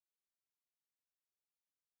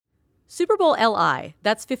Super Bowl LI,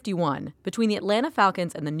 that's 51, between the Atlanta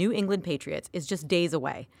Falcons and the New England Patriots is just days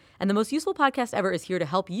away. And the Most Useful Podcast Ever is here to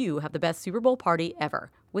help you have the best Super Bowl party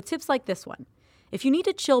ever with tips like this one. If you need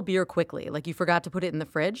to chill beer quickly, like you forgot to put it in the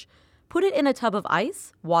fridge, put it in a tub of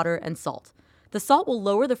ice, water, and salt. The salt will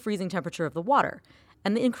lower the freezing temperature of the water,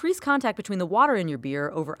 and the increased contact between the water in your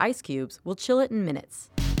beer over ice cubes will chill it in minutes.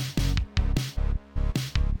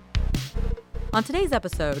 On today's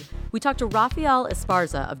episode, we talked to Rafael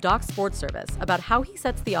Esparza of Doc Sports Service about how he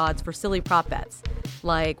sets the odds for silly prop bets,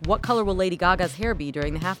 like what color will Lady Gaga's hair be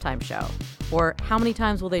during the halftime show, or how many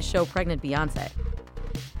times will they show pregnant Beyonce.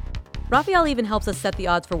 Rafael even helps us set the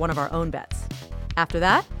odds for one of our own bets. After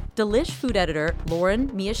that, Delish food editor Lauren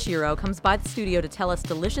Miyashiro comes by the studio to tell us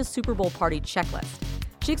Delish's Super Bowl party checklist.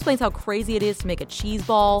 She explains how crazy it is to make a cheese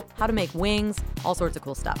ball, how to make wings, all sorts of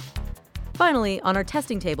cool stuff. Finally, on our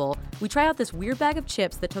testing table, we try out this weird bag of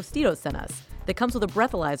chips that Tostitos sent us that comes with a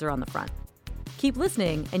breathalyzer on the front. Keep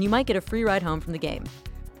listening, and you might get a free ride home from the game.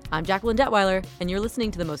 I'm Jacqueline Detweiler, and you're listening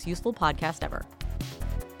to the Most Useful Podcast Ever.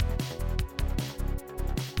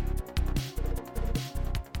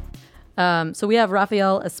 So we have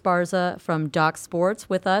Rafael Esparza from Doc Sports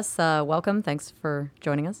with us. Welcome. Thanks for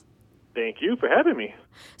joining us. Thank you for having me.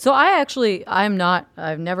 So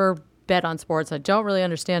I've never bet on sports. I don't really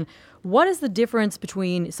understand. What is the difference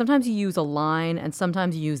between, sometimes you use a line and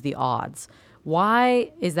sometimes you use the odds.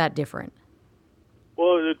 Why is that different?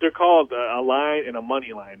 Well, they're called a line and a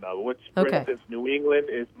money line, though. Which, for instance, New England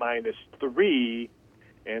is -3,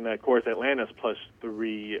 and, of course, Atlanta's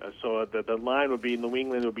 +3. So the line would be New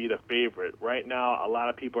England would be the favorite. Right now, a lot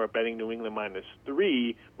of people are betting New England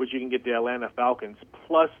 -3, which you can get the Atlanta Falcons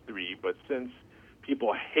 +3. But since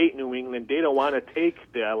people hate New England, they don't want to take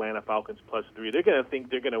the Atlanta Falcons +3. They're going to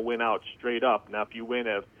think they're going to win out straight up. Now, if you win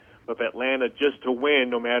with Atlanta just to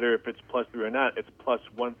win, no matter if it's +3 or not, it's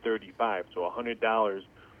 +135. So $100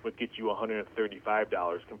 would get you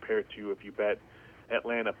 $135 compared to if you bet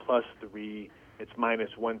Atlanta +3, it's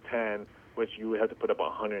 -110, which you would have to put up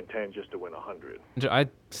 110 just to win 100. I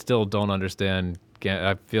still don't understand.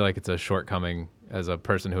 I feel like it's a shortcoming as a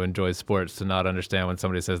person who enjoys sports to not understand when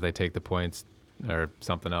somebody says they take the points or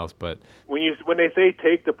something else. But when they say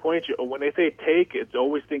take the points, when they say take, it's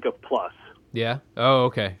always think of plus. Yeah. Oh,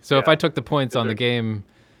 okay. So if I took the points on the game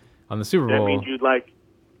on the Super Bowl,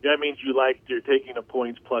 that means you're taking the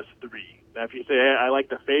points +3. Now, if you say I like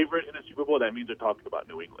the favorite in the Super Bowl, that means they're talking about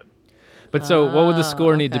New England. But so what would the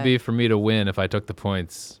score need to be for me to win if I took the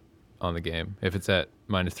points on the game? If it's at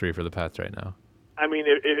 -3 for the Pats right now? I mean,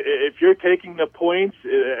 if you're taking the points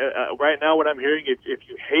right now, what I'm hearing is if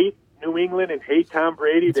you hate New England and hate Tom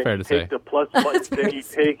Brady, then you take the plus points. You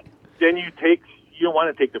don't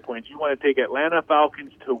want to take the points. You want to take Atlanta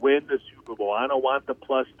Falcons to win the Super Bowl. I don't want the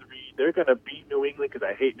 +3. They're going to beat New England because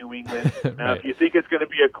I hate New England. Now, If you think it's going to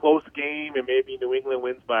be a close game and maybe New England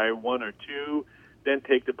wins by 1 or 2, then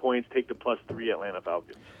take the points, take the +3 Atlanta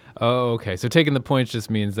Falcons. Oh, okay. So taking the points just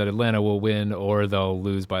means that Atlanta will win or they'll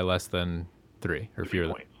lose by less than 3 or fewer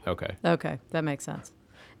points. Okay, that makes sense.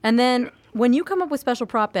 And then when you come up with special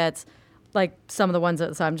prop bets, like some of the ones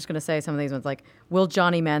so I'm just going to say some of these ones, like will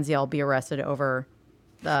Johnny Manziel be arrested over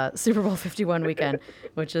Super Bowl 51 weekend,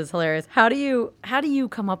 which is hilarious. How do you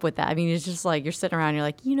come up with that? I mean, it's just like you're sitting around, you're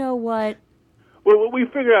like, you know what? Well, we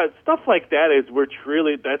figure out stuff like that is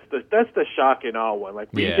that's the shock and awe one.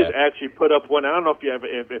 Like we just actually put up one. I don't know if you have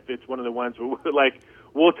if it's one of the ones where like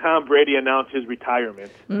will Tom Brady announce his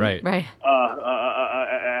retirement? Right.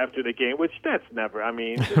 After the game, which that's never. I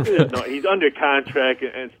mean, he's under contract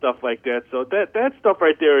and stuff like that. So that stuff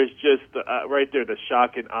right there is just right there the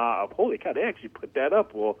shock and awe of holy cow, they actually put that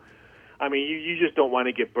up. Well, I mean, you just don't want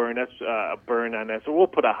to get burned. That's a burn on that. So we'll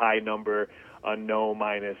put a high number. No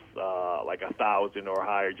minus like 1,000 or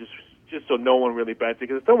higher, just so no one really bets it.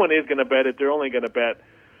 Because if someone is going to bet it, they're only going to bet.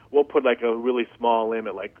 We'll put like a really small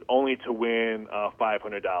limit, like only to win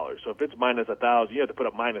 $500. So if it's minus 1,000, you have to put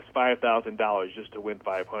up minus $5,000 just to win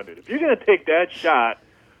 500. If you're going to take that shot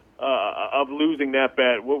of losing that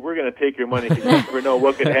bet, we're going to take your money because you never know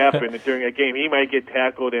what could happen during a game. He might get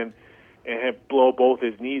tackled and blow both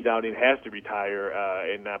his knees out. He has to retire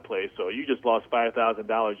in that place. So you just lost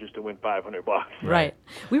 $5,000 just to win $500. Right.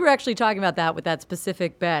 We were actually talking about that with that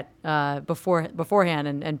specific bet beforehand,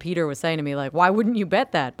 and Peter was saying to me, like, why wouldn't you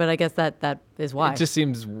bet that? But I guess that is why. It just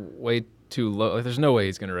seems way too low. Like, there's no way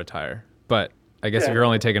he's going to retire. But I guess if you're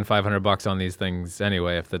only taking $500 on these things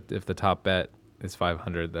anyway, if the top bet is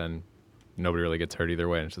 500, then nobody really gets hurt either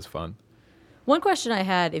way, and it's just fun. One question I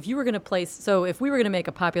had, if we were going to make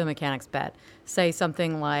a popular mechanics bet, say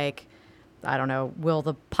something like, I don't know, will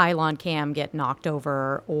the pylon cam get knocked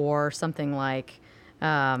over, or something like,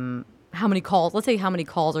 how many calls? Let's say how many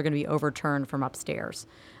calls are going to be overturned from upstairs.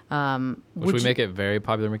 Should we make it very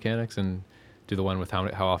popular mechanics and do the one with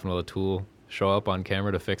how often will a tool show up on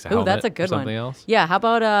camera to fix a helmet? That's a good or something one. Else? Yeah. How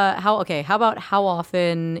about how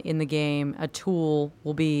often in the game a tool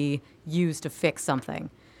will be used to fix something?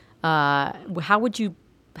 How would you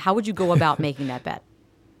go about making that bet?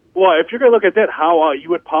 Well, if you're going to look at that, how you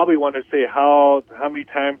would probably want to say how many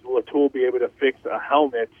times will a tool be able to fix a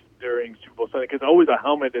helmet during Super Bowl Sunday? Because always a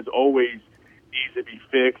helmet is always needs to be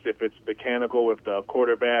fixed. If it's mechanical, if the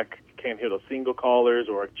quarterback can't hit a single collars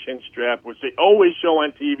or a chin strap, which they always show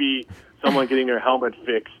on TV, someone getting their helmet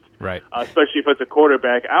fixed. Right. Especially if it's a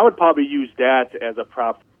quarterback, I would probably use that as a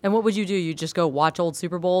prop. And what would you do? You just go watch old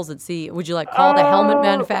Super Bowls and see? Would you call the helmet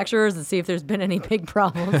manufacturers and see if there's been any big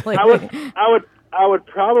problems? I would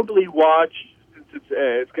probably watch, since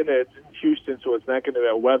it's in Houston, so it's not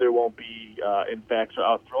the weather won't be in fact. So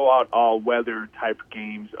I'll throw out all weather type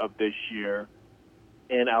games of this year,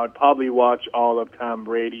 and I would probably watch all of Tom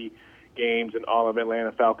Brady games and all of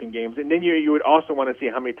Atlanta Falcon games, and then you would also want to see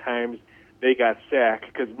how many times they got sacked,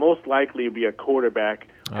 because most likely it'd be a quarterback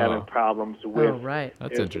having problems with.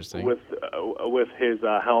 That's interesting. With his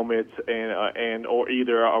helmets and or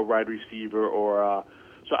either a wide receiver or.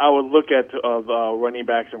 So I would look at running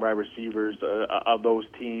backs and wide receivers of those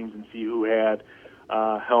teams and see who had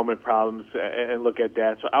helmet problems and look at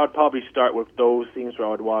that. So I would probably start with those things where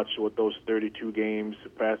I would watch with those 32 games.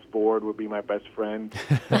 Fast forward would be my best friend.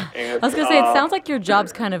 And, I was going to say, it sounds like your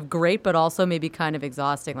job's kind of great, but also maybe kind of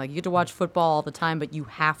exhausting. Like you get to watch football all the time, but you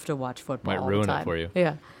have to watch football all the time. Might ruin it for you.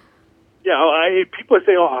 Yeah. Yeah, people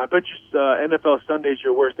say, I bet you NFL Sunday's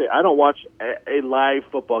your worst day. I don't watch a live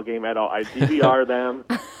football game at all. I DVR them,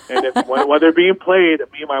 and when they're being played,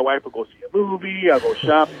 me and my wife will go see a movie. I'll go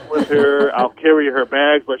shopping with her. I'll carry her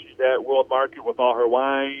bags when she's at World Market with all her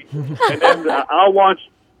wine, and then I'll watch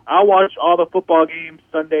all the football games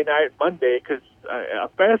Sunday night, Monday, because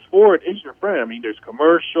fast forward is your friend. I mean, there's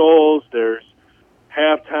commercials, there's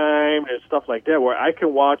halftime and stuff like that, where I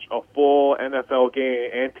can watch a full NFL game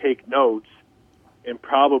and take notes in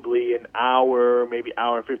probably an hour, maybe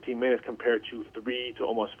hour and 15 minutes, compared to 3 to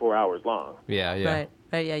almost 4 hours long. Yeah.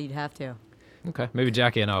 Right. Yeah, you'd have to. Okay, maybe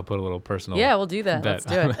Jackie and I'll put a little personal. Yeah, we'll do that. Let's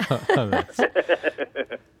do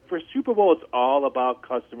it. For Super Bowl, it's all about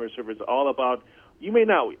customer service. All about, you may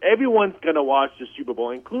not, everyone's gonna watch the Super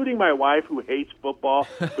Bowl, including my wife, who hates football,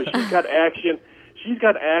 but she's got action. She's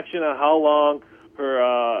got action on how long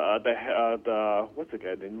the what's the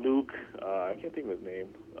guy named Luke? I can't think of his name.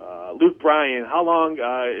 Luke Bryan. How long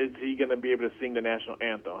is he going to be able to sing the national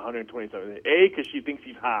anthem? 127. Because she thinks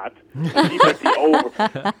he's hot. She bet the over.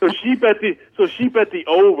 So she bet the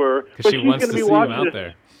over. Because she wants to see him out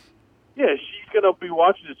there. Yeah, she's going to be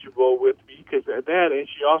watching the Super Bowl with me because of that, and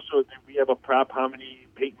she also, we have a prop how many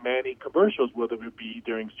Peyton Manning commercials will there be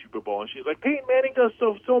during Super Bowl, and she's like, Peyton Manning does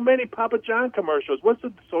so many Papa John commercials.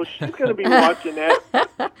 So she's going to be watching that.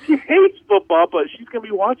 She hates football, but she's going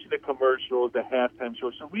to be watching the commercials, the halftime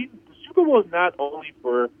show. So the Super Bowl is not only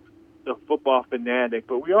for the football fanatic,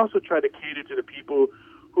 but we also try to cater to the people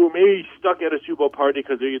who may be stuck at a Super Bowl party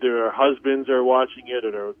because either their husbands are watching it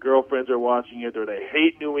or their girlfriends are watching it, or they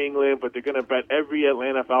hate New England, but they're going to bet every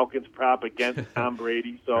Atlanta Falcons prop against Tom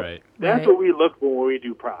Brady. So that's what we look for when we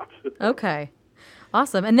do props. Okay.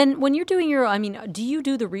 Awesome. And then when you're doing do you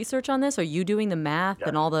do the research on this? Are you doing the math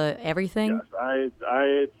and all the everything? Yes,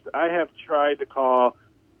 I have tried to call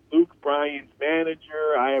Luke Bryan's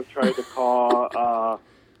manager. I have tried to call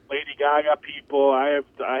Lady Gaga people. I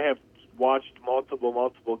have watched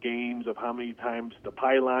multiple games of how many times the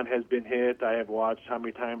pylon has been hit. I have watched how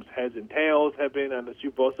many times heads and tails have been on the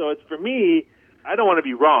Super Bowl. So it's, for me, I don't want to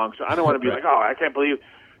be wrong. So I don't want to be like, I can't believe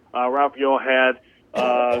Raphael had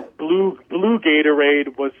blue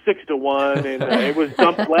Gatorade was 6-1 and it was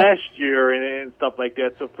dumped last year and stuff like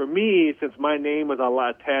that. So for me, since my name was a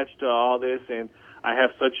lot attached to all this, and I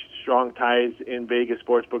have such strong ties in Vegas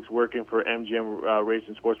sportsbooks, working for MGM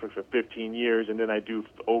Racing Sportsbooks for 15 years, and then I do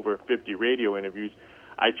over 50 radio interviews.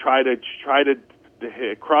 I try to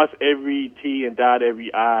cross every T and dot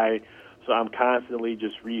every I. So I'm constantly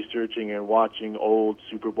just researching and watching old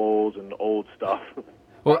Super Bowls and old stuff.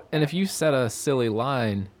 Well, and if you set a silly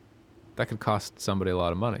line, that could cost somebody a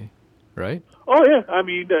lot of money, right? Oh yeah, I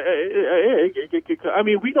mean,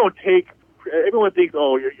 we don't take. Everyone thinks,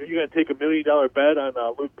 you're going to take $1 million bet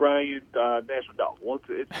on Luke Bryan national dog. Once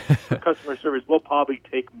it's customer service, we'll probably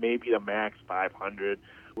take maybe the max 500.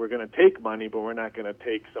 We're going to take money, but we're not going to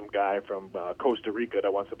take some guy from Costa Rica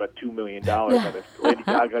that wants to bet $2 million that Lady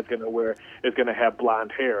Gaga is going to have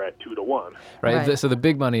blonde hair at 2-1. Right. So the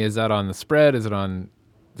big money, is that on the spread? Is it on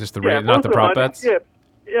just the rate, not the prop bets? Yeah.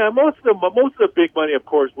 Yeah, most of the big money, of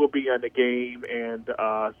course, will be on the game, and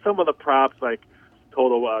some of the props like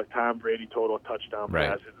total Tom Brady total touchdown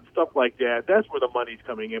passes and stuff like that. That's where the money's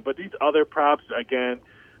coming in. But these other props, again,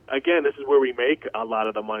 this is where we make a lot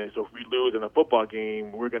of the money. So if we lose in a football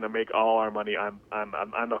game, we're going to make all our money on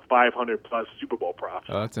the 500+ Super Bowl props.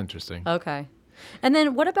 Oh, that's interesting. Okay. And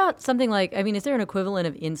then what about something like, I mean, is there an equivalent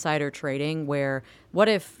of insider trading where what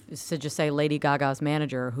if, to just say Lady Gaga's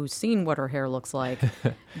manager, who's seen what her hair looks like,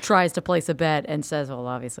 tries to place a bet and says, well,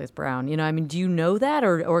 obviously it's brown. You know, I mean, do you know that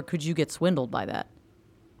or could you get swindled by that?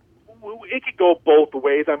 It could go both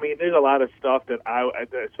ways. I mean, there's a lot of stuff that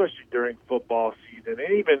especially during football season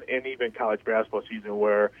and even college basketball season,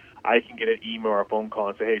 where I can get an email or a phone call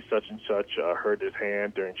and say, hey, such and such hurt his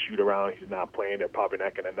hand during shoot around. He's not playing. They're probably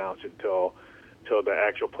not going to announce it until the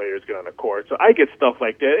actual players get on the court. So I get stuff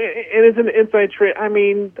like that. And it's an inside trade. I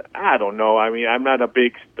mean, I don't know. I mean, I'm not a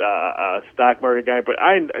big stock market guy, but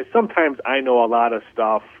sometimes I know a lot of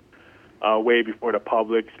stuff way before the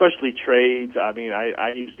public, especially trades. I mean,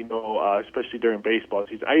 I usually know, especially during baseball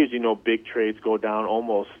season, I usually know big trades go down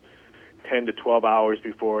almost 10 to 12 hours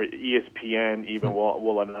before ESPN even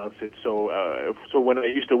will announce it. So when I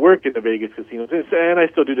used to work in the Vegas casinos, and I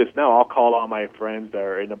still do this now, I'll call all my friends that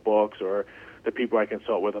are in the books or the people I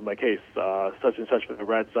consult with. I'm like, hey, such and such for the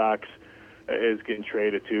Red Sox is getting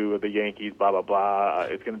traded to the Yankees, blah, blah, blah.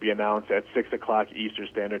 It's going to be announced at 6 o'clock Eastern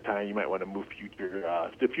Standard Time. You might want to move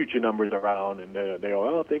the future numbers around. And they go,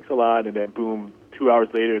 oh, thanks a lot. And then, boom, 2 hours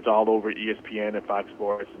later, it's all over ESPN and Fox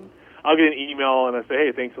Sports. And I'll get an email, and I say,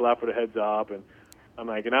 hey, thanks a lot for the heads up. And I'm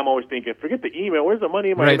like, and I'm always thinking, forget the email. Where's the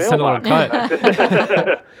money in my mailbox?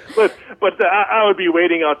 but I would be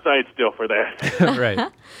waiting outside still for that.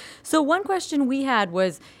 Right. So one question we had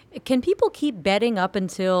was, can people keep betting up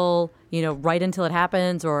until, right until it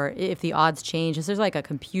happens, or if the odds change? Is there like a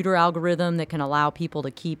computer algorithm that can allow people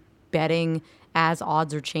to keep betting as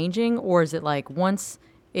odds are changing, or is it like once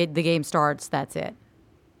the game starts, that's it?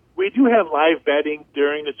 We do have live betting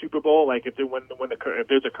during the Super Bowl. Like if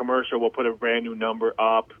there's a commercial, we'll put a brand new number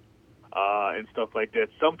up and stuff like that.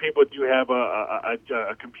 Some people do have a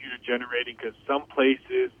computer generating, because some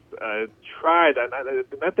places try that.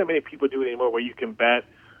 Not that many people do it anymore, where you can bet.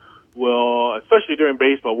 Will, especially during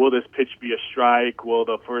baseball, will this pitch be a strike? Will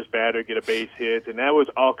the first batter get a base hit? And that was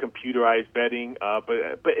all computerized betting, but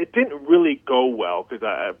it didn't really go well,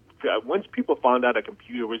 because once people found out a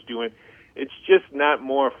computer was doing, it's just not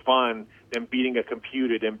more fun than beating a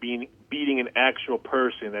computer than beating an actual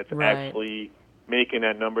person that's actually making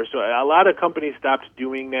that number. So a lot of companies stopped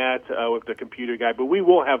doing that with the computer guy, but we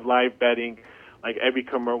will have live betting. Like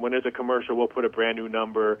when there's a commercial, we'll put a brand new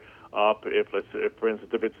number up. If for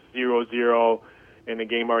instance, if it's 0-0 and the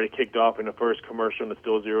game already kicked off in the first commercial and it's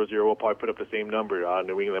still 0-0, we'll probably put up the same number.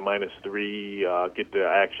 New England -3, get the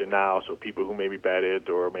action now. So people who maybe bet it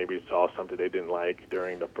or maybe saw something they didn't like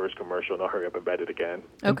during the first commercial, they'll hurry up and bet it again.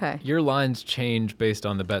 Okay. And your lines change based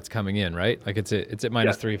on the bets coming in, right? Like it's at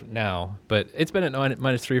 -3 now, but it's been at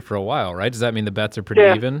 -3 for a while, right? Does that mean the bets are pretty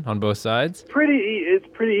even on both sides? It's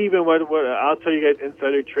pretty even. What I'll tell you guys,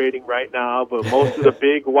 insider trading right now, but most of the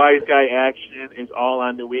big wise guy action is all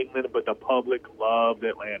on New England, but the public loves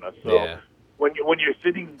Atlanta. So when you're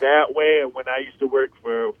sitting that way, and when I used to work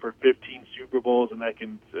for 15 Super Bowls, and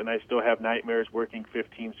I still have nightmares working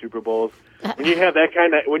 15 Super Bowls. When you have that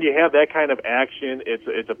kind of action,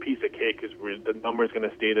 it's a piece of cake, because the number is going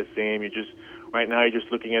to stay the same. Right now you're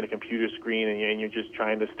just looking at a computer screen, and you're just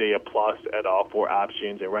trying to stay a plus at all 4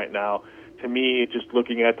 options. And right now, to me, just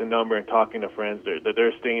looking at the number and talking to friends,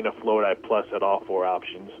 they're staying afloat at plus at all 4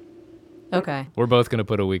 options. Okay. We're both going to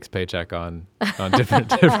put a week's paycheck on different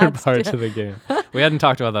parts of the game. We hadn't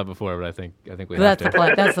talked about that before, but I think we have to.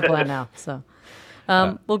 That's the plan now. So,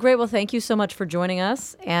 well, great. Well, thank you so much for joining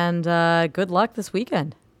us, and good luck this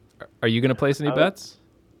weekend. Are you going to place any bets?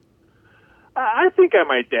 I think I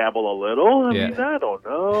might dabble a little. I mean, I don't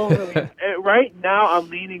know. Right now, I'm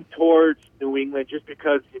leaning towards New England, just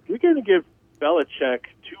because if you're going to give Belichick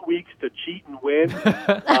 2 weeks to cheat and win,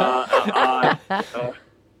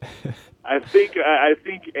 I think,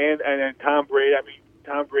 and Tom Brady. I mean,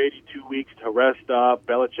 Tom Brady 2 weeks to rest up,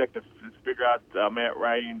 Belichick to figure out Matt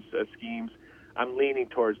Ryan's schemes. I'm leaning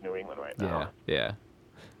towards New England right now. Yeah.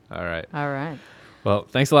 All right. Well,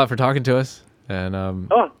 thanks a lot for talking to us, and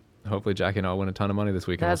hopefully Jackie and I'll win a ton of money this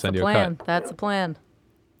weekend. We'll send you a cut. That's the plan.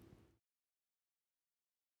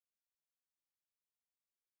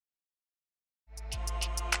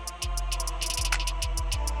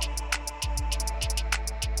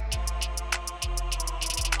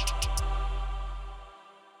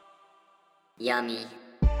 Yummy.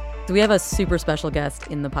 So we have a super special guest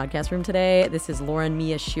in the podcast room today. This is Lauren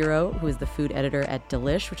Miyashiro, who is the food editor at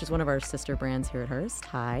Delish, which is one of our sister brands here at Hearst.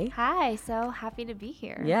 Hi. Hi, so happy to be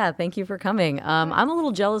here. Yeah, thank you for coming. I'm a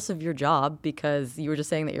little jealous of your job because you were just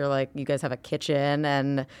saying that you guys have a kitchen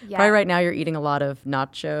and probably right now you're eating a lot of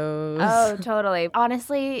nachos. Oh, totally.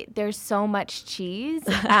 Honestly, there's so much cheese.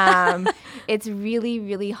 It's really,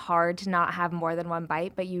 really hard to not have more than one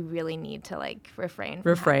bite, but you really need to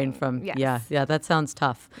refrain from yes. Yeah, that sounds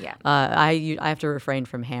tough. Yeah. I have to refrain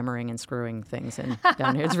from hammering and screwing things in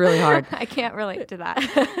down here. It's really hard. I can't relate to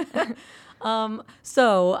that.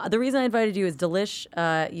 So the reason I invited you is Delish.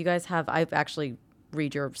 You guys I've actually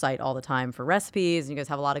read your site all the time for recipes, and you guys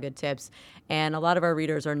have a lot of good tips. And a lot of our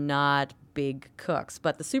readers are not big cooks,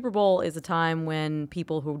 but the Super Bowl is a time when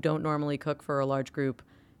people who don't normally cook for a large group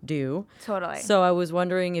do. Totally. So I was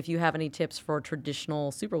wondering if you have any tips for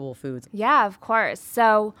traditional Super Bowl foods. Yeah, of course.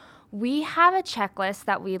 So we have a checklist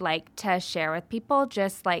that we like to share with people,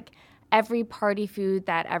 just like every party food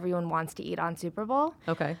that everyone wants to eat on Super Bowl.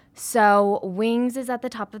 Okay. So wings is at the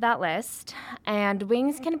top of that list. And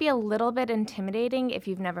wings can be a little bit intimidating if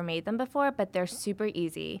you've never made them before, but they're super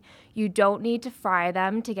easy. You don't need to fry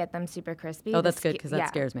them to get them super crispy. Oh, that's good because that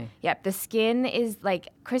scares me. Yep. The skin is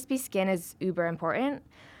crispy skin is uber important,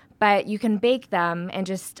 but you can bake them and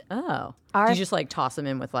just... Oh. Do you just toss them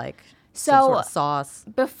in with some So sort of sauce?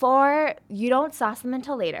 before, you don't sauce them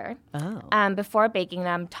until later. Oh. Before baking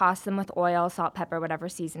them, toss them with oil, salt, pepper, whatever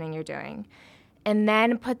seasoning you're doing. And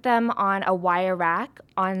then put them on a wire rack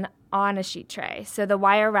on a sheet tray. So the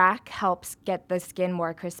wire rack helps get the skin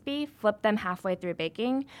more crispy. Flip them halfway through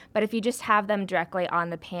baking. But if you just have them directly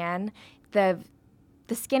on the pan, the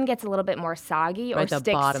skin gets a little bit more soggy or sticks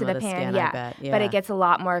to the pan. Skin, I bet. Yeah. But it gets a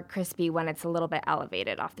lot more crispy when it's a little bit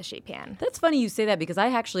elevated off the sheet pan. That's funny you say that because I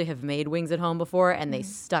actually have made wings at home before and they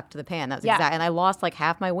stuck to the pan. That's and I lost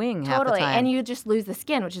half my wing half the time. And you just lose the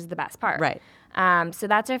skin, which is the best part. Right. So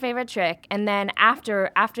that's our favorite trick. And then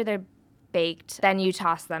after they're baked, then you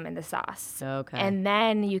toss them in the sauce. Okay. And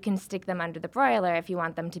then you can stick them under the broiler if you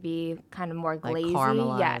want them to be kind of more glazy.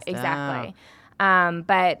 Caramelized. Yeah, exactly. Oh.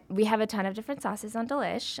 But we have a ton of different sauces on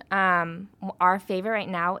Delish. Our favorite right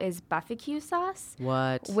now is Buffacue sauce.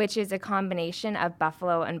 What? Which is a combination of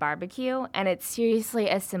buffalo and barbecue. And it's seriously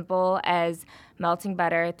as simple as melting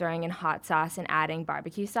butter, throwing in hot sauce, and adding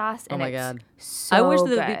barbecue sauce. And oh, my God. So I wish that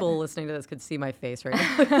the good. people listening to this could see my face right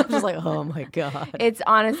now. I'm just oh, my God. It's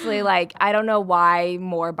honestly I don't know why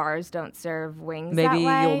more bars don't serve wings Maybe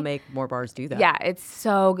that way. you'll make more bars do that. Yeah, it's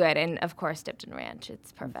so good. And, of course, dipped in ranch.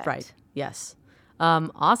 It's perfect. Right. Yes.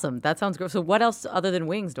 Awesome. That sounds great. So what else other than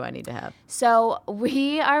wings do I need to have? So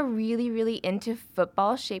we are really, really into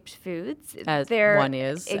football-shaped foods. As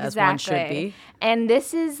one should be. And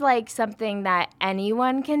this is something that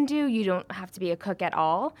anyone can do. You don't have to be a cook at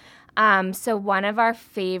all. So one of our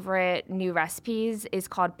favorite new recipes is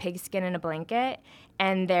called pig skin in a blanket.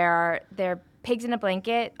 And they're pigs in a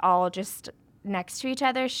blanket all just next to each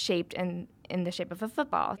other, shaped in the shape of a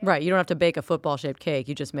football. Right. You don't have to bake a football-shaped cake.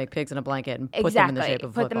 You just make pigs in a blanket and put them in the shape of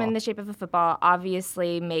a football. Put them in the shape of a football.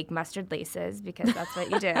 Obviously, make mustard laces because that's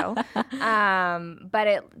what you do. But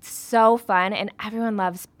it's so fun, and everyone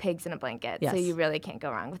loves pigs in a blanket, yes. So you really can't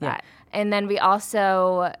go wrong with that. And then we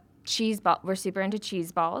also we're super into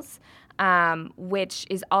cheese balls, which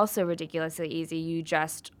is also ridiculously easy. You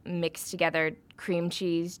just mix together cream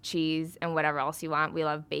cheese, and whatever else you want. We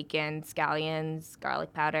love bacon, scallions,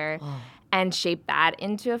 garlic powder, and shape that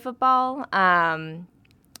into a football. And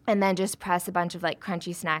then just press a bunch of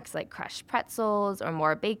crunchy snacks like crushed pretzels or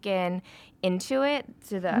more bacon into it.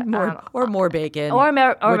 More bacon. Or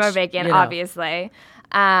more bacon, obviously.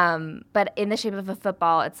 But in the shape of a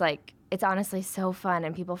football, it's honestly so fun,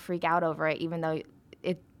 and people freak out over it, even though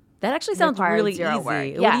that actually sounds really easy. Work.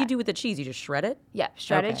 What do you do with the cheese? You just shred it? Yeah,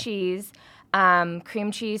 shredded cheese,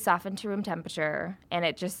 cream cheese softened to room temperature, and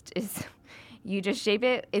it just is. You just shape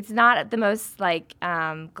it. It's not the most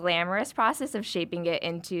glamorous process of shaping it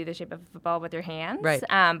into the shape of a football with your hands. Right.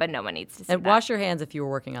 But no one needs to see and that. Wash your hands if you were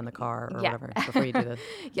working on the car or whatever before you do this.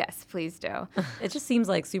 Yes, please do. It just seems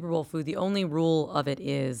like Super Bowl food, the only rule of it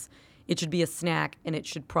is it should be a snack and it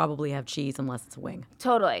should probably have cheese unless it's a wing.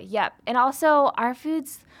 Totally, yep. And also our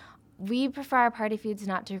foods, we prefer our party foods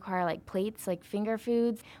not to require plates, finger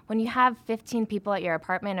foods. When you have 15 people at your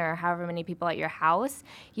apartment or however many people at your house,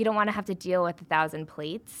 you don't want to have to deal with 1,000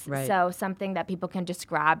 plates. Right. So something that people can just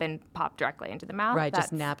grab and pop directly into the mouth. Right,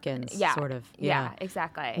 just napkins, sort of. Yeah,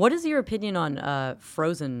 exactly. What is your opinion on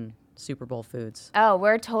frozen Super Bowl foods? Oh,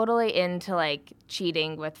 we're totally into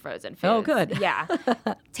cheating with frozen foods. Oh, good. Yeah.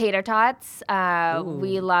 Tater tots.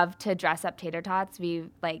 We love to dress up tater tots. We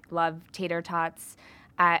love tater tots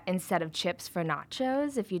instead of chips for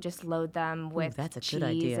nachos, if you just load them with that's a good cheese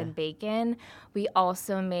idea. and bacon. We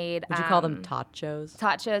also made... Would you call them tachos?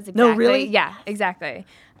 Tachos, exactly. No, really? Yeah, exactly.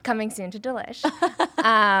 Coming soon to Delish.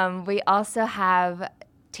 We also have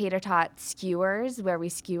tater tot skewers where we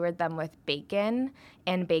skewered them with bacon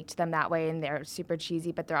and baked them that way, and they're super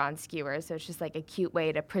cheesy, but they're on skewers, so it's just like a cute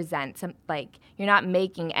way to present some, like, you're not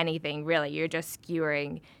making anything really, you're just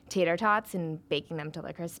skewering tater tots and baking them till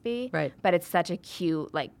they're crispy. Right. But it's such a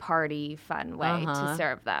cute, like, party fun way to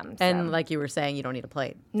serve them. So. And like you were saying, you don't need a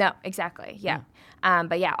plate. No, exactly. Yeah.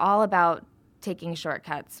 But yeah, all about taking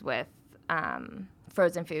shortcuts with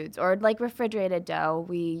frozen foods or like refrigerated dough.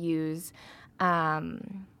 We use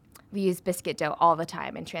biscuit dough all the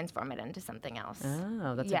time and transform it into something else.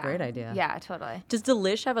 Oh, that's a great idea. Yeah, totally. Does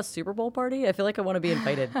Delish have a Super Bowl party? I feel like I want to be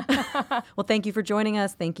invited. Well, thank you for joining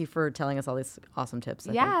us. Thank you for telling us all these awesome tips.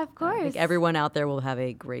 I think, Of course. I think everyone out there will have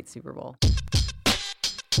a great Super Bowl.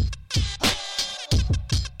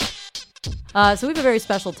 So we have a very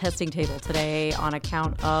special testing table today on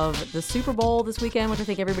account of the Super Bowl this weekend, which I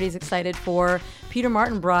think everybody's excited for. Peter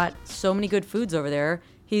Martin brought so many good foods over there.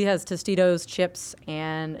 He has Tostitos chips,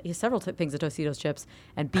 and he has several things of Tostitos chips,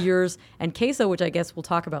 and beers, and queso, which I guess we'll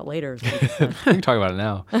talk about later. We can talk about it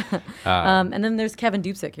now. And then there's Kevin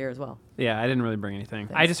Dupsik here as well. Yeah, I didn't really bring anything.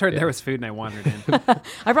 I just heard there was food and I wandered in.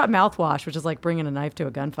 I brought mouthwash, which is like bringing a knife to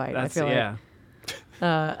a gunfight. That's, I feel yeah.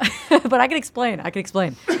 but I can explain.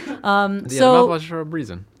 The So mouthwash is for a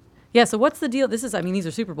reason. yeah. So what's the deal? These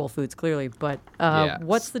are Super Bowl foods clearly, but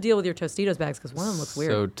what's the deal with your Tostitos bags? Because one of them looks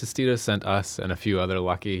weird. So Tostitos sent us and a few other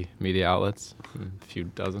lucky media outlets,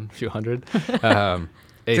 a few hundred, a special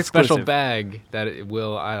exclusive. bag that it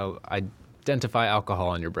will identify alcohol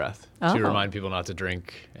on your breath to remind people not to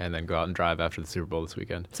drink and then go out and drive after the Super Bowl this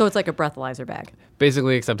weekend. So it's like a breathalyzer bag.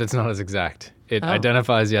 Basically, except it's not as exact. It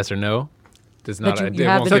identifies yes or no. Does not. you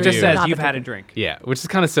have won't the So it give just you- says Not you've the had a thing. drink. Yeah, which is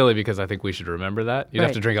kind of silly because I think we should remember that. You'd have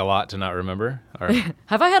Right. to drink a lot to not remember.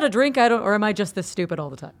 Have I had a drink? Or am I just this stupid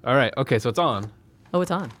all the time? All right. Okay, so it's on. Oh,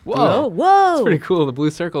 it's on. Whoa. Whoa. It's pretty cool. The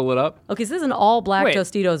blue circle lit up. Okay, so this is an all black Wait.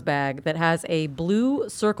 Tostitos bag that has a blue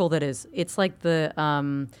circle it's like the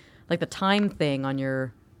time thing on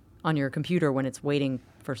your computer when it's waiting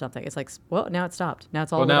for something. It's like, well, now it stopped. Now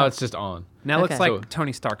it's all Well, lit now up. it's just on. Now it looks Okay. like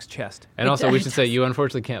Tony Stark's chest. And also, we It should say you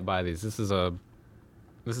unfortunately can't buy these. This is a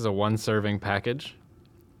one serving package.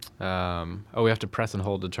 We have to press and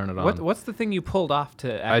hold to turn it on. What's the thing you pulled off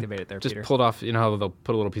to activate it there, just Peter? pulled off. You know how they'll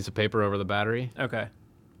put a little piece of paper over the battery. Okay.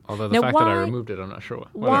 Although the Now, fact that I why- removed it, I'm not sure.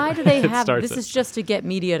 Why do they It have starts this? it. Is just to get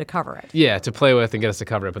media to cover it. Yeah, to play with and get us to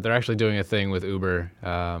cover it. But they're actually doing a thing with Uber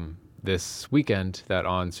this weekend that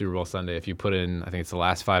on Super Bowl Sunday, if you put in, I think it's the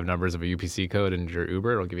last 5 numbers of a UPC code into your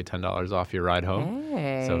Uber, it'll give you $10 off your ride home.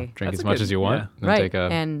 Hey. So drink That's as a much good- as you want. yeah. And Right, Take a,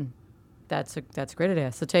 and that's a great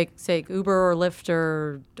idea. So take Uber or Lyft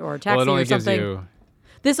or a taxi well, it only or gives something. you.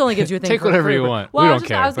 This only gives you a thing. Take for whatever free. you want. Well, We I don't was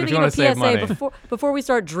care. I was But going if to you give a wanna save PSA money. before we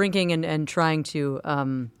start drinking and trying to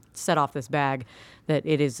set off this bag that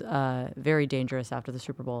it is very dangerous after the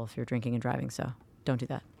Super Bowl if you're drinking and driving. So don't do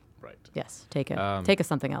that. Right. Yes, take a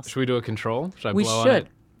something else. Should we do a control? Should I We blow on should. it?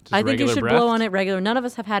 Just I think you regular should breath? blow on it regular. None of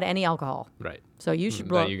us have had any alcohol, Right. so you should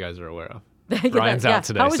blow. That you guys are aware of. Yeah, Brian's yeah. out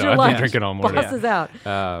today, How was so your I've lunch? been drinking all morning. Boss is out.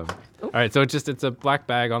 All right, so it's a black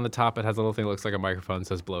bag on the top. It has a little thing that looks like a microphone. It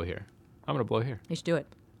says blow here. I'm going to blow here. You should do it.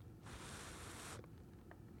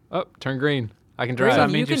 Oh, turn green. I can drive. that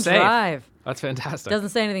you means can you're safe. drive. That's fantastic. Doesn't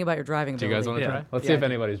say anything about your driving Do you guys want ability. to Yeah. try? Let's see Yeah. if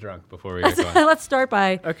anybody's drunk before we get going. Let's start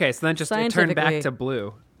by. Okay, so then just it turned back Scientifically- to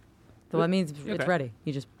blue. So that means it's Okay. ready.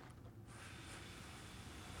 You just.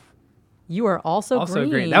 You are also Also green.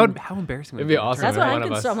 green. That would how embarrassing. would It'd be it if it awesome turned That's what if red? I'm one of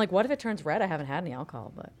concerned. us- I'm like, what if it turns red? I haven't had any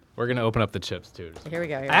alcohol, but We're going to open up the chips, too. here we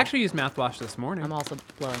go. I actually used mouthwash this morning. I'm also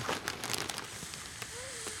blowing.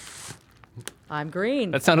 I'm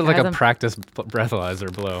green. That sounded like Guys, a I'm- practice breathalyzer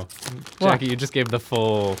blow. What? Jackie, you just gave the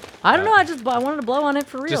full... I don't know. I wanted to blow on it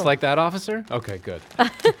for real. Just like that, officer? Okay, good.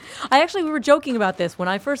 We were joking about this when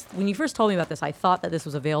you first told me about this. I thought that this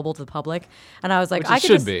was available to the public, and I was like, Which I it could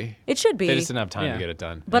should just- be. It should be. They just didn't have time Yeah. to get it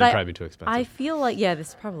done. but It'd probably be too expensive. I feel like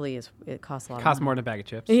this probably is. It costs a lot. Costs of money. more than a bag of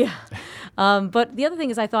chips. Yeah. But the other thing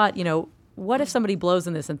is, I thought, what if somebody blows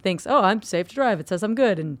in this and thinks, oh, I'm safe to drive. It says I'm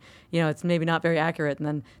good. And, it's maybe not very accurate. And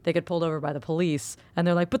then they get pulled over by the police. And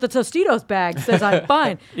they're like, but the Tostitos bag says I'm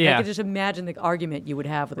fine. Yeah. I could just imagine the argument you would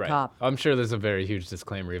have with a Right. cop. I'm sure there's a very huge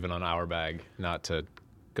disclaimer even on our bag not to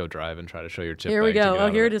go drive and try to show your chip Here we bag to go. get Oh, out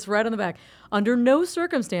of here it is right on the back. Under no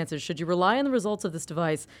circumstances should you rely on the results of this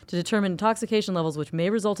device to determine intoxication levels, which may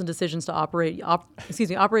result in decisions to operate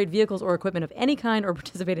vehicles or equipment of any kind or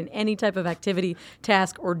participate in any type of activity,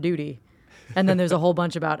 task, or duty. And then there's a whole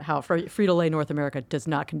bunch about how Frito-Lay North America does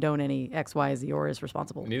not condone any X, Y, Z, or is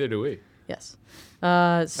responsible. Neither do we. Yes.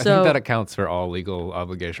 I think that accounts for all legal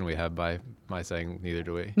obligation we have by my saying neither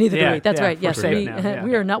do we. Neither do we. That's yeah, right. we're Yes, safe now, yeah.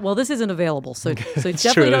 we are not. Well, this isn't available, so definitely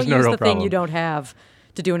true, don't there's no use real the thing you problem. don't have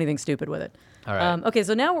to do anything stupid with it. All right. Okay,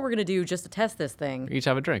 so now what we're going to do just to test this thing. We each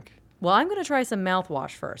have a drink. Well, I'm going to try some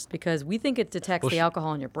mouthwash first because we think it detects the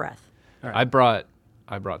alcohol in your breath. Right. I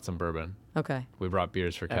brought some bourbon. Okay. We brought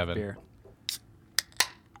beers for Kevin. Beer.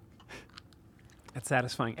 That's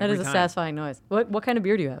satisfying. That every is a time. satisfying noise. What kind of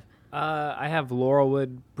beer do you have? I have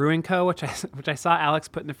Laurelwood Brewing Co., which I saw Alex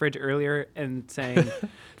put in the fridge earlier and saying,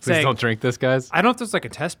 Please don't drink this, guys. I don't know if there's like a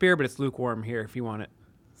test beer, but it's lukewarm here if you want it.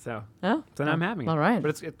 So Oh. now I'm having it. All right.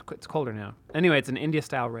 But it's colder now. Anyway, it's an India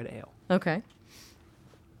style red ale. Okay.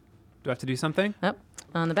 Do I have to do something? Yep.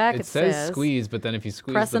 On the back It it says squeeze, but then if you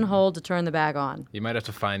squeeze press and hold to turn the bag on. you might have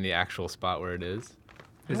to find the actual spot where it is.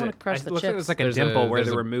 I wanna crush the looks like chips. there's like a There's dimple where there's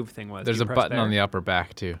the a- remove thing was. There's You a press button there? on the upper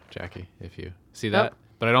back too, Jackie, if you see that.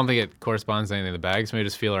 But I don't think it corresponds to anything in the bag, so maybe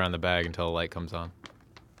just feel around the bag until the light comes on.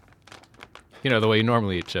 You know, the way you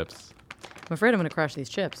normally eat chips. I'm afraid I'm going to crush these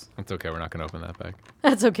chips. It's okay, we're not going to open that bag.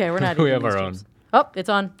 That's okay. We're not We eating have these our own. chips. Oh, it's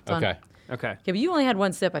on. It's on. Okay. Okay. Okay, but you only had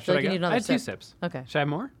one sip. I feel Should like you go? need another I had sip. 2 sips. Okay. Should I have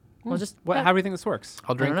more? Well, just What? yeah. How do you think this works?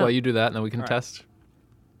 I'll drink know. while you do that, and then we can All right. test.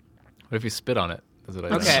 What if you spit on it? That's what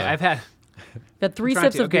I Okay, said. I've had Got 3 trying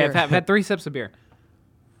sips to. of Okay, beer. I've had 3 sips of beer.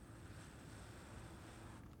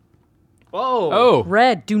 Whoa. Oh,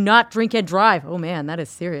 Red. Do not drink and drive. Oh man, that is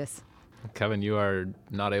serious. Kevin, you are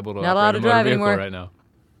not able to Not allowed operate to a motor drive vehicle anymore. right now.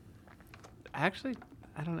 Actually,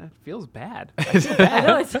 I don't know. It feels bad. I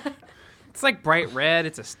know it's, it's It's like bright red.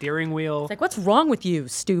 It's a steering wheel. like, what's wrong with you,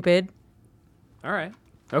 stupid? All right.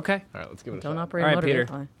 Okay. All right, let's give it a Don't shot. operate All a right, motor Peter.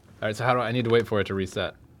 vehicle. All right, so how do I need to wait for it to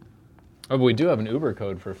reset? Oh, but we do have an Uber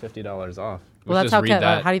code for $50 off. Well, that's should just how. read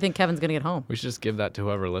that. How do you think Kevin's gonna get home? We should just give that to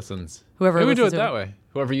whoever listens. Whoever Maybe we do it listens to that way.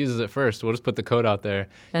 Whoever uses it first, we'll just put the code out there.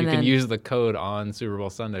 And you can then- use the code on Super Bowl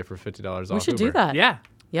Sunday for $50 off. We should do Uber. that. Yeah.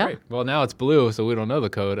 Yeah. Great. Well, now it's blue, so we don't know the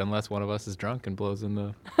code unless one of us is drunk and blows in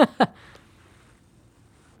the.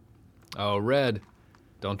 Oh, red.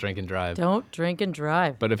 Don't drink and drive. Don't drink and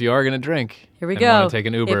drive. But if you are gonna drink, Here we and go. want to take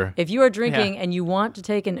an Uber, If you are drinking and you want to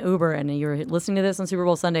take an Uber and you're listening to this on Super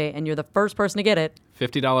Bowl Sunday and you're the first person to get it,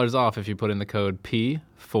 $50 off if you put in the code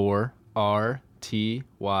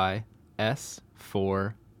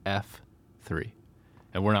P4RTYS4F3.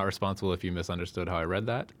 And we're not responsible if you misunderstood how I read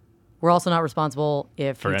that. we're also not responsible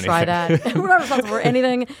if For you try anything. that. We're not responsible for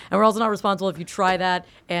anything, and we're also not responsible if you try that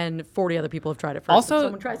and 40 other people have tried it first. If Also,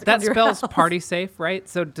 someone tries to come that to your spells house- party safe, right?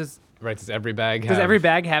 So does Right? Does every bag does have? every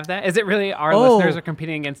bag have that? Is it really our Oh. listeners are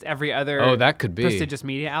competing against every other Oh, that could be. prestigious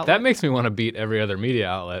media outlet? That makes me want to beat every other media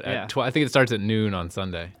outlet. Yeah. I think it starts at noon on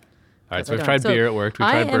Sunday. All right, so we've Okay. tried So beer, it worked. We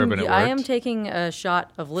tried bourbon, it worked. I am taking a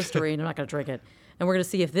shot of Listerine. I'm not going to drink it. And we're going to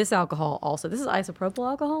see if this alcohol also. This is isopropyl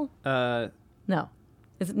alcohol? No.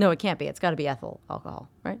 No, it can't be. It's got to be ethyl alcohol,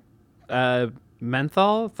 right?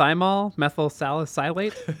 menthol, thymol, methyl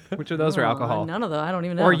salicylate. Which of those are alcohol? None of them. I don't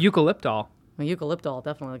even know. Or eucalyptol. Well, eucalyptol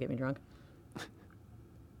definitely will get me drunk.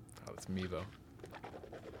 Oh, it's Mevo.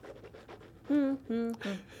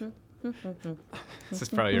 This is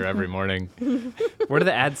probably your every morning. What did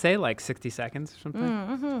the ad say? Like 60 seconds or something?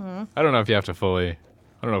 I don't know if you have to fully.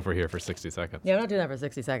 I don't know if we're here for 60 seconds. Yeah, we're not doing that for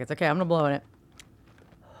 60 seconds. Okay, I'm going to blow in it.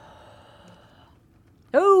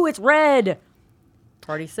 Oh, it's red.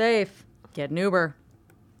 Party safe. Get an Uber.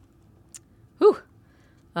 Whew.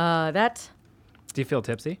 That... Do you feel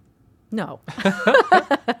tipsy? No.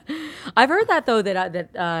 I've heard that, though,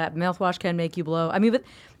 that mouthwash can make you blow. I mean, but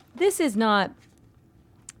this is not...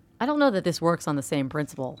 I don't know that this works on the same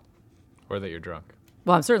principle. Or that you're drunk.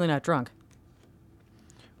 Well, I'm certainly not drunk.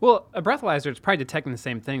 Well, a breathalyzer is probably detecting the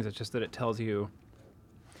same things. It's just that it tells you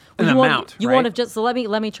an Well, amount, you right? won't have just... So let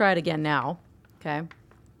me try it again now. Okay.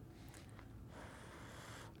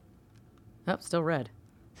 Oh, still red.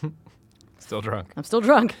 Still drunk. I'm still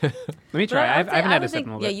drunk. Let me try. I haven't had a sip in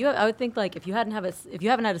a little bit. I would think like if you haven't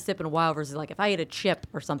had a sip in a while versus like if I eat a chip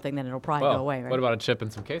or something, then it'll probably Well, go away, right? what about a chip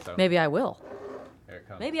and some queso? Maybe I will. Here it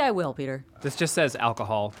comes. Maybe I will, Peter. This just says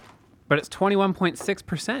alcohol, but it's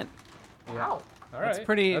 21.6%. Wow. All right. It's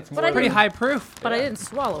pretty, That's But I pretty didn't- high proof. But I didn't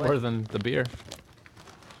swallow more it. than the beer.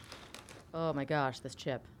 Oh my gosh, this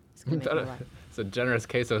chip. It's gonna make me laugh. It's a generous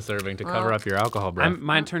queso serving to cover up your alcohol breath.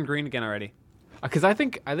 Mine turned green again already. Because I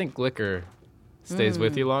think liquor stays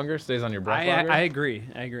with you longer, stays on your breath longer. I agree.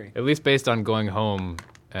 At least based on going home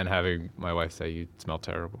and having my wife say you smell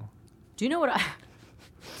terrible. Do you know what I?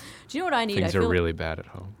 Do you know what I need? Things I are feel, really bad at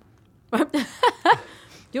home. Do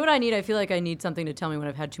you know what I need? I feel like I need something to tell me when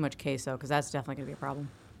I've had too much queso, because that's definitely gonna be a problem.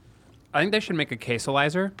 I think they should make a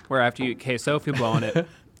quesolizer where after you eat queso, if you blow on it, it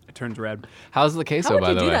turns red. How's the queso, How would by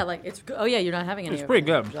you the do way? that? Like, oh yeah, you're not having any. It's pretty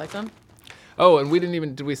good. Would you like some? Oh, and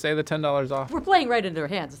did we say the $10 off? We're playing right into their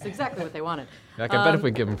hands. It's exactly what they wanted. Like, I bet if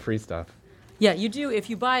we give them free stuff. Yeah, you do. If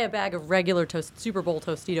you buy a bag of regular Super Bowl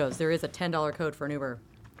Tostitos, there is a $10 code for an Uber.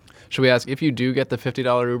 Should we ask, if you do get the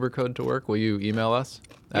 $50 Uber code to work, will you email us?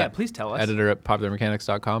 Yeah, please tell us.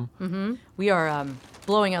 editor@popularmechanics.com. We are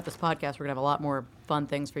blowing out this podcast. We're gonna have a lot more fun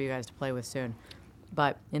things for you guys to play with soon.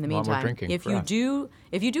 But in the A lot more meantime, drinking if for you us.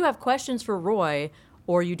 do have questions for Roy,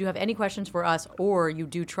 or you do have any questions for us, or you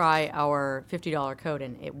do try our $50 code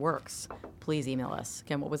and it works, please email us.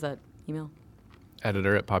 Ken, what was that email?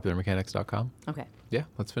 Editor@popularmechanics.com. Okay, Yeah,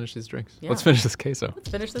 let's finish these drinks. Yeah. Let's finish this queso. let's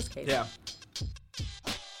finish this case. Yeah.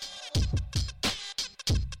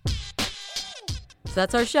 So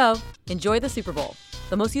that's our show. Enjoy the Super Bowl.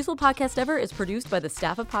 The Most Useful Podcast Ever is produced by the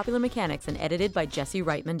staff of Popular Mechanics and edited by Jesse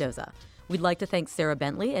Wright Mendoza. We'd like to thank Sarah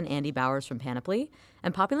Bentley and Andy Bowers from Panoply,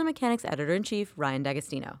 and Popular Mechanics Editor-in-Chief Ryan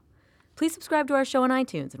D'Agostino. Please subscribe to our show on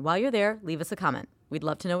iTunes, and while you're there, leave us a comment. We'd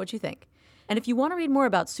love to know what you think. And if you want to read more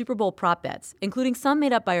about Super Bowl prop bets, including some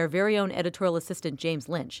made up by our very own editorial assistant James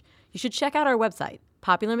Lynch, you should check out our website,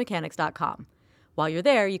 popularmechanics.com. While you're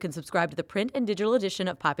there, you can subscribe to the print and digital edition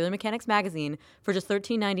of Popular Mechanics magazine for just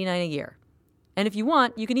 $13.99 a year. And if you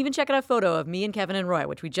want, you can even check out a photo of me and Kevin and Roy,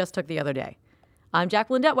 which we just took the other day. I'm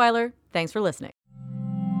Jacqueline Detweiler. Thanks for listening.